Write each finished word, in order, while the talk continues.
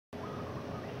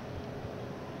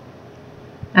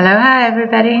Aloha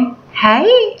everybody.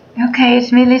 Hey! Okay,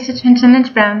 it's me, Lisa Transcendence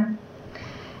Brown.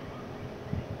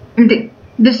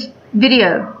 This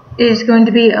video is going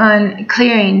to be on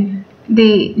clearing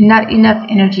the not enough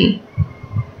energy.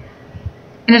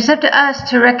 And it's up to us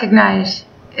to recognize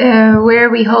where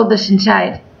we hold this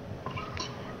inside.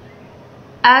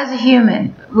 As a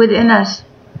human, within us,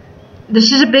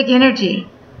 this is a big energy.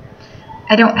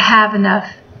 I don't have enough.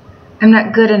 I'm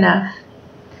not good enough.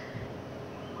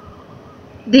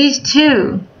 These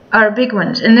two are big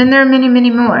ones, and then there are many, many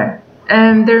more.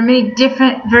 There are many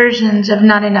different versions of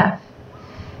not enough.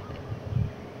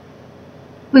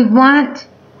 We want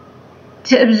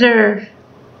to observe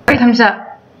what comes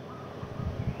up,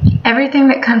 everything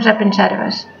that comes up inside of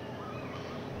us.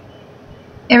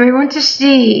 And we want to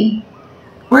see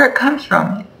where it comes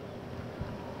from.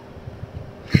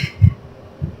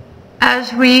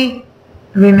 As we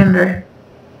remember,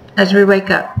 as we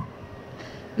wake up,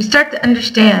 we start to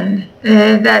understand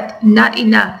that not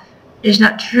enough is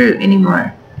not true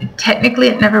anymore. Technically,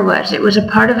 it never was. It was a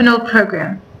part of an old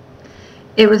program.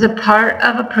 It was a part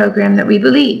of a program that we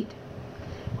believed.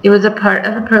 It was a part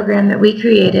of a program that we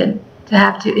created to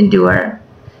have to endure,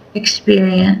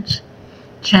 experience,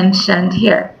 transcend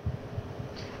here.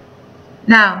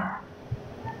 Now,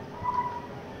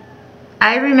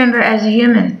 I remember as a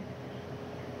human,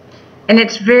 and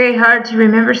it's very hard to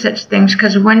remember such things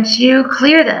because once you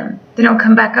clear them, they don't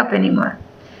come back up anymore.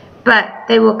 But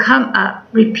they will come up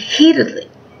repeatedly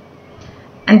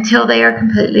until they are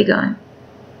completely gone.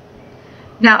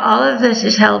 Now, all of this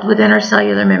is held within our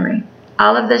cellular memory.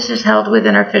 All of this is held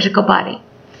within our physical body.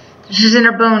 This is in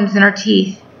our bones, in our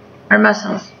teeth, our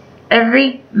muscles.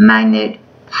 Every minute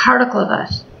particle of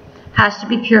us has to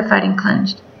be purified and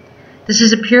cleansed. This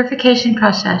is a purification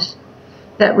process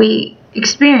that we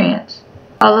experience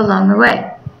all along the way.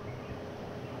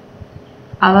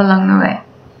 All along the way.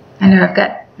 I know I've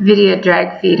got video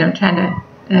drag feed. I'm trying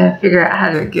to figure out how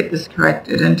to get this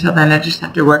corrected. Until then, I just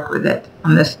have to work with it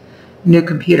on this new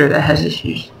computer that has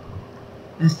issues.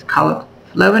 It's called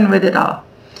Flowing With It All.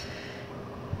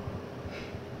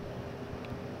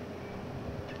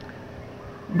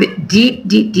 The deep,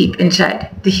 deep, deep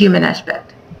inside the human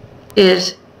aspect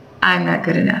is I'm not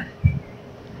good enough.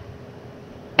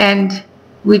 And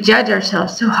we judge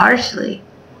ourselves so harshly.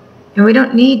 And we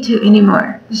don't need to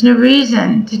anymore. There's no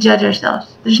reason to judge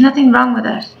ourselves. There's nothing wrong with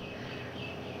us.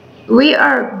 We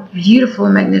are beautiful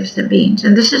and magnificent beings.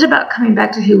 And this is about coming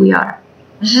back to who we are.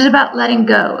 This is about letting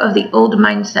go of the old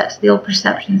mindsets, the old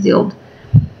perceptions, the old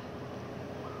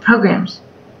programs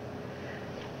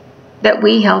that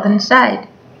we held inside.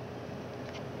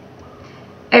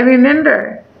 I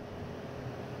remember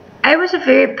I was a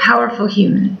very powerful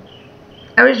human.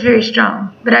 I was very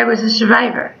strong, but I was a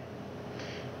survivor.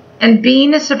 And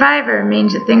being a survivor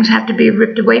means that things have to be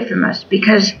ripped away from us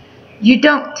because you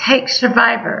don't take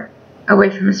survivor away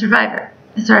from a survivor.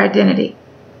 It's our identity.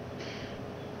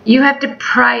 You have to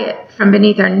pry it from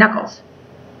beneath our knuckles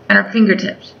and our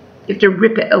fingertips. You have to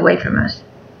rip it away from us.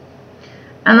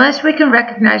 Unless we can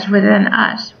recognize within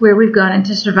us where we've gone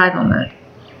into survival mode,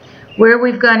 where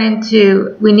we've gone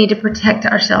into we need to protect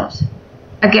ourselves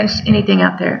against anything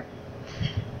out there.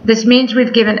 This means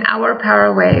we've given our power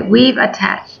away. We've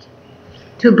attached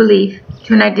to a belief,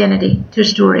 to an identity, to a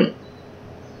story.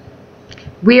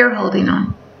 We are holding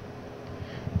on.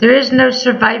 There is no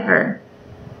survivor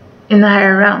in the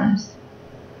higher realms,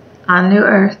 on New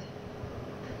Earth,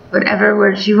 whatever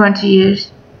words you want to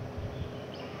use.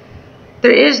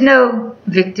 There is no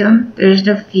victim. There is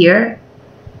no fear.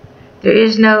 There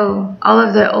is no all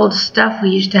of the old stuff we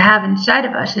used to have inside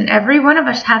of us, and every one of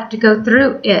us have to go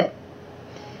through it.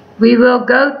 We will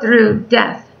go through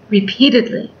death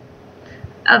repeatedly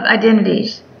of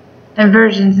identities and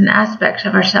versions and aspects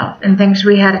of ourselves and things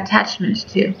we had attachments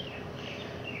to.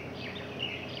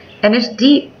 And it's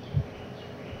deep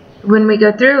when we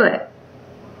go through it.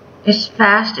 It's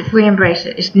fast if we embrace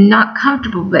it. It's not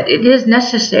comfortable, but it is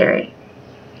necessary.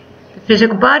 The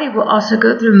physical body will also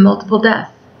go through multiple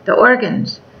deaths. The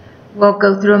organs will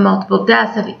go through a multiple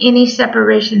death of any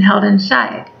separation held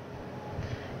inside.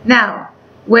 Now,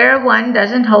 where one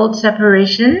doesn't hold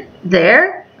separation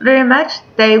there very much,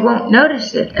 they won't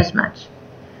notice it as much.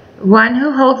 One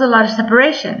who holds a lot of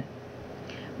separation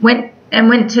went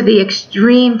to the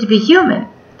extreme to be human,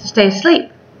 to stay asleep,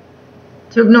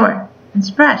 to ignore and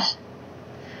suppress.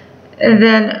 And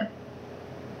then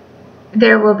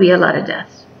there will be a lot of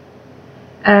deaths.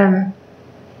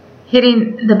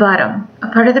 Hitting the bottom,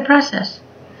 a part of the process.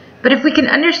 But if we can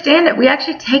understand it, we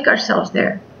actually take ourselves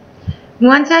there.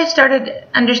 Once I started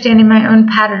understanding my own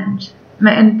patterns,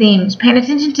 my own themes, paying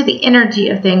attention to the energy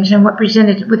of things and what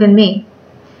presented within me,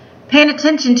 paying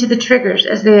attention to the triggers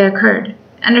as they occurred,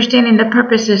 understanding the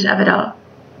purposes of it all.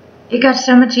 It got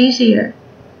so much easier.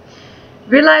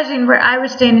 Realizing where I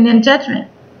was standing in judgment,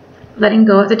 letting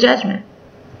go of the judgment,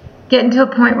 getting to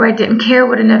a point where I didn't care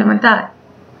what another one thought.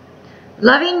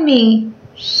 Loving me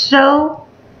so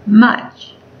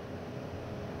much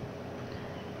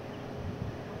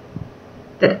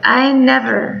that I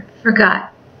never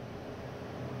forgot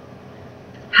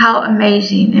how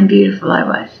amazing and beautiful I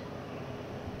was.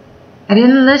 I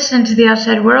didn't listen to the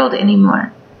outside world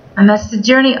anymore. And that's the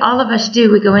journey all of us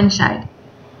do. We go inside.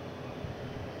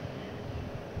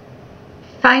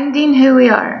 Finding who we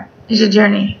are is a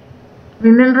journey.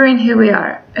 Remembering who we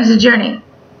are is a journey.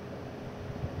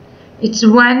 It's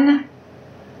one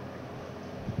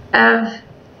of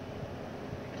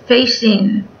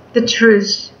facing the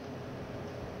truths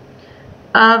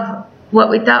of what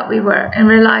we thought we were and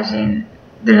realizing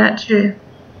they're not true.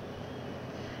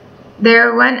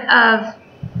 They're one of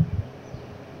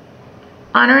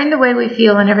honoring the way we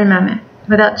feel in every moment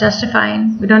without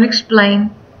justifying. We don't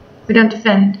explain. We don't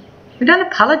defend. We don't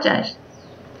apologize.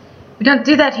 We don't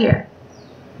do that here.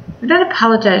 We don't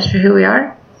apologize for who we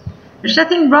are. There's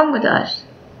nothing wrong with us.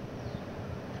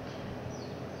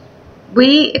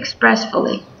 We express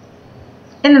fully,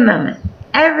 in the moment,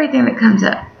 everything that comes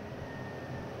up.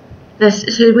 This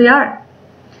is who we are.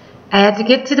 I had to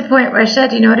get to the point where I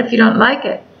said, you know what, if you don't like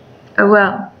it, oh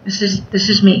well, this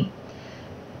is me.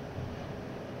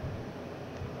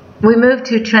 We moved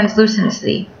to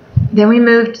translucency. Then we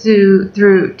moved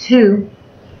through to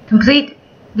complete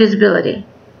visibility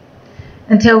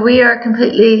until we are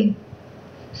completely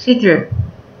see-through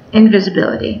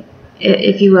invisibility,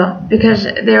 if you will, because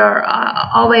there are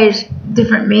always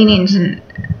different meanings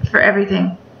for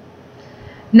everything.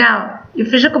 Now, your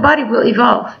physical body will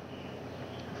evolve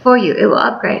for you. It will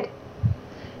upgrade.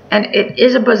 And it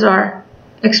is a bizarre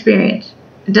experience.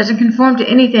 It doesn't conform to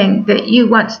anything that you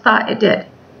once thought it did.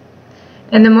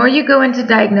 And the more you go into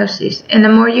diagnoses, and the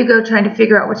more you go trying to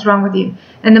figure out what's wrong with you,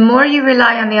 and the more you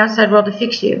rely on the outside world to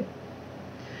fix you,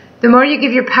 the more you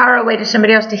give your power away to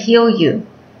somebody else to heal you.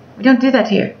 We don't do that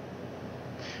here.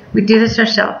 We do this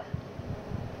ourselves.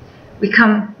 We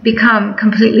become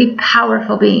completely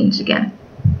powerful beings again.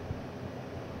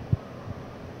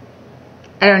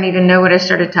 I don't even know what I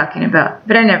started talking about,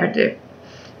 but I never do.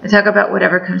 I talk about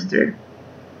whatever comes through.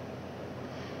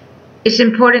 It's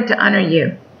important to honor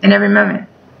you in every moment.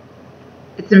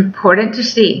 It's important to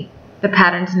see the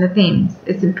patterns and the themes.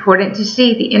 It's important to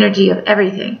see the energy of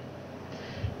everything.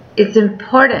 It's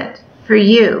important for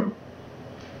you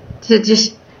to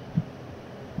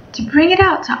bring it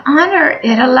out, to honor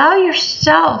it. Allow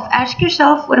yourself, ask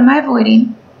yourself, what am I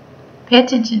avoiding? Pay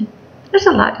attention. There's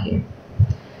a lot here.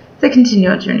 It's a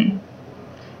continual journey.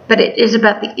 But it is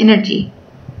about the energy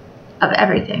of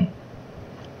everything.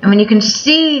 And when you can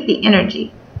see the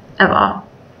energy of all,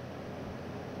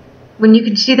 when you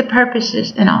can see the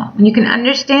purposes in all, when you can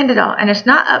understand it all, and it's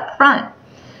not up front.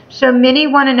 So many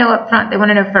want to know up front. They want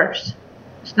to know first.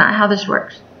 It's not how this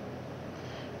works.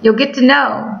 You'll get to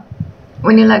know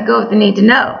when you let go of the need to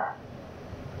know.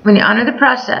 When you honor the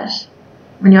process,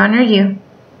 when you honor you,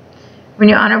 when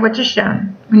you honor what you're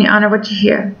shown, when you honor what you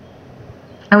hear,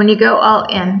 and when you go all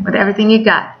in with everything you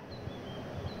got,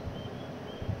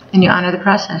 and you honor the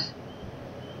process,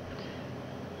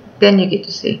 then you get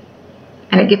to see.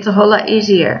 And it gets a whole lot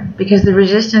easier because the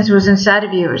resistance was inside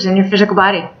of you. It was in your physical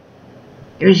body.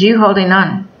 It was you holding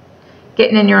on,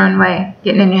 getting in your own way,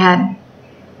 getting in your head.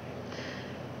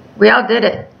 We all did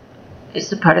it.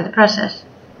 It's a part of the process.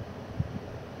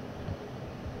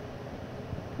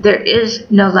 There is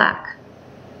no lack.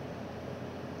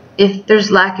 If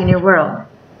there's lack in your world,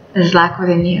 there's lack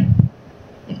within you.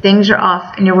 If things are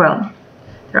off in your world,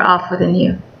 they're off within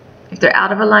you. If they're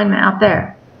out of alignment out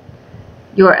there,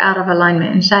 you're out of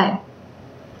alignment inside.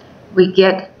 We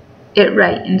get it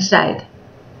right inside.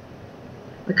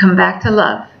 We come back to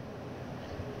love.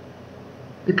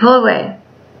 We pull away.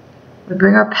 We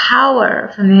bring our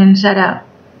power from the inside out.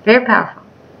 Very powerful.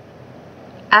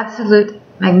 Absolute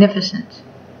magnificence.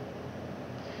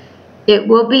 It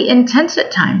will be intense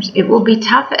at times. It will be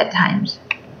tough at times.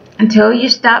 Until you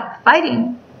stop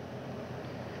fighting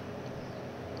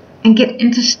and get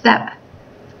into step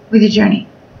with your journey.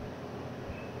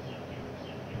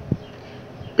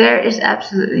 There is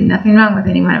absolutely nothing wrong with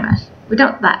any one of us. We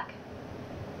don't lack.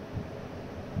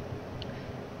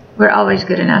 We're always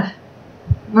good enough.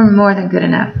 We're more than good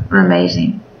enough. We're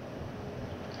amazing.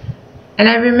 And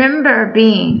I remember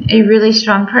being a really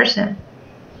strong person.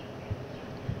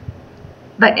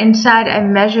 But inside I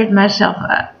measured myself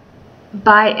up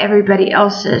by everybody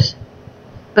else's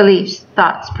beliefs,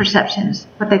 thoughts, perceptions,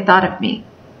 what they thought of me.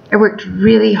 I worked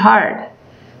really hard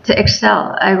to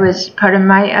excel. Part of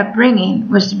my upbringing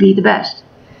was to be the best,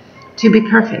 to be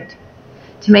perfect,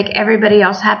 to make everybody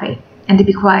else happy, and to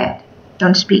be quiet.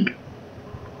 Don't speak.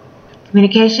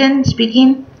 Communication,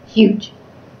 speaking, huge.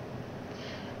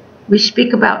 We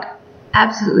speak about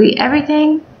absolutely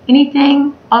everything,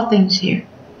 anything, all things here.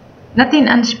 Nothing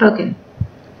unspoken,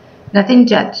 nothing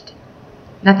judged,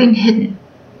 nothing hidden.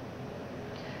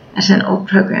 That's an old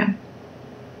program.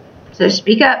 So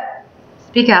speak up,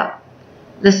 speak out,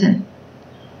 listen,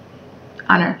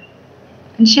 honor,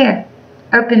 and share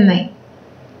openly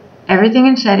everything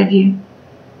inside of you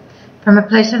from a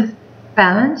place of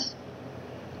balance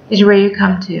is where you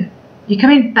come to. You're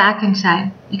coming back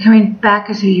inside. You're coming back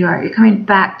as who you are. You're coming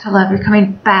back to love. You're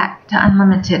coming back to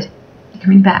unlimited. You're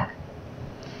coming back.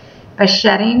 By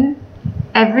shedding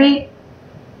every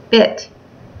bit.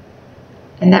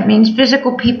 And that means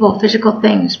physical people, physical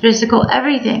things, physical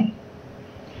everything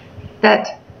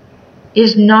that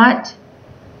is not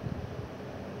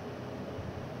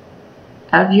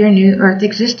of your new earth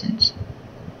existence.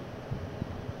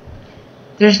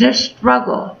 There's no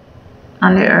struggle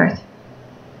on the earth.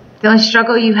 The only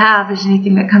struggle you have is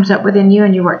anything that comes up within you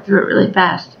and you work through it really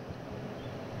fast.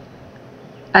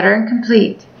 Utter and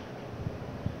complete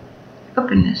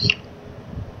openness.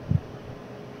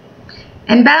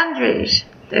 And boundaries,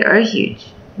 they are huge.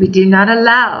 We do not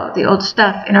allow the old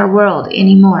stuff in our world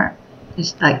anymore.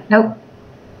 It's like, nope,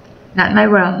 not in my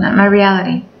world, not my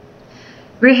reality.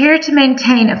 We're here to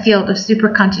maintain a field of super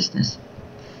consciousness.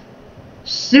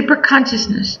 Super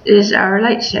consciousness is our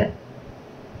light ship.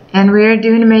 And we are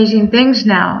doing amazing things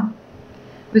now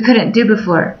we couldn't do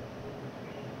before.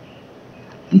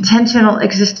 Intentional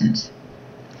existence,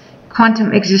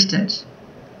 quantum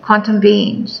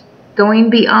beings, going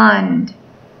beyond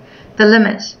the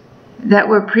limits that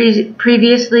were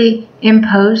previously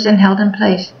imposed and held in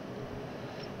place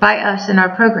by us in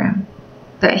our program,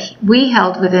 that we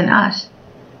held within us.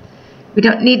 We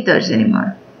don't need those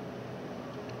anymore.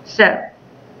 So,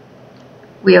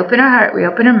 we open our heart, we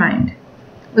open our mind.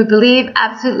 We believe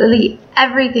absolutely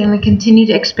everything. We continue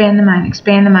to expand the mind,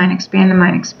 expand the mind, expand the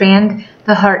mind, expand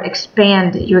the heart,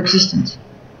 expand your existence.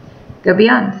 Go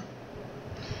beyond.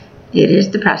 It is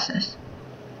the process.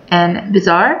 And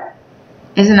bizarre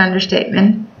is an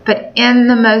understatement, but in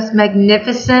the most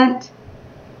magnificent,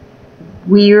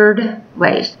 weird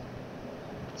ways.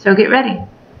 So get ready.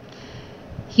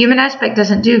 Human aspect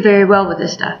doesn't do very well with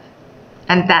this stuff.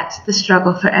 And that's the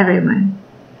struggle for everyone.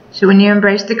 So when you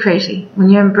embrace the crazy, when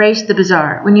you embrace the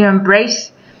bizarre, when you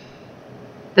embrace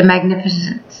the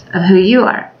magnificence of who you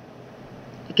are,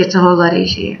 it gets a whole lot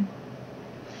easier.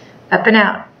 Up and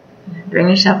out. Bring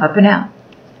yourself up and out.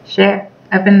 Share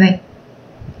openly.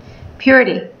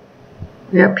 Purity.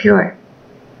 We are pure.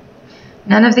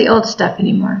 None of the old stuff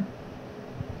anymore.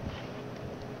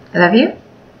 I love you.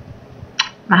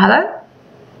 Mahalo.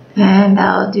 And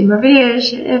I'll do more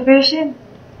videos very soon.